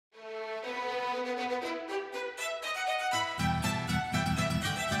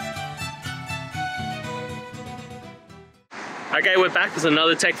Okay, we're back with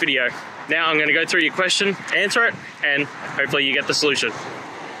another tech video. Now I'm going to go through your question, answer it, and hopefully you get the solution.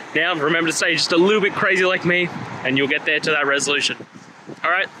 Now remember to stay just a little bit crazy like me, and you'll get there to that resolution.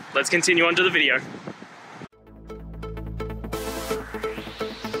 Alright, let's continue on to the video.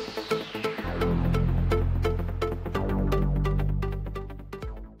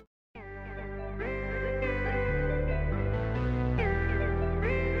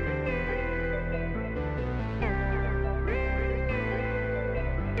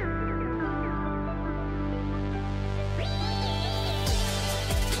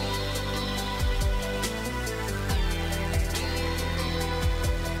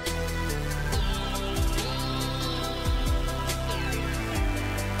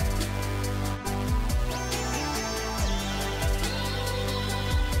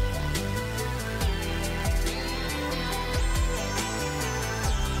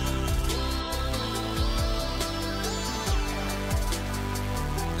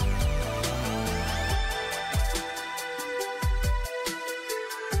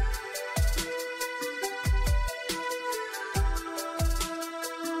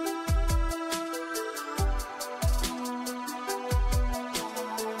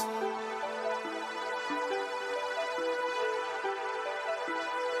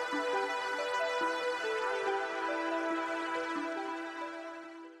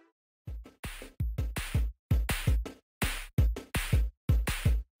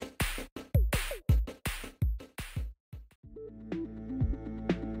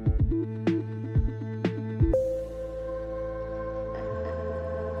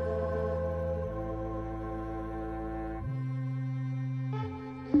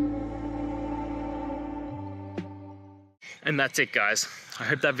 And that's it, guys. I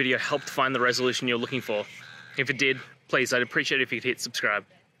hope that video helped find the resolution you're looking for. If it did, please, I'd appreciate it if you could hit subscribe.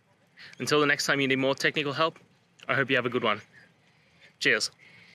 Until the next time you need more technical help, I hope you have a good one. Cheers.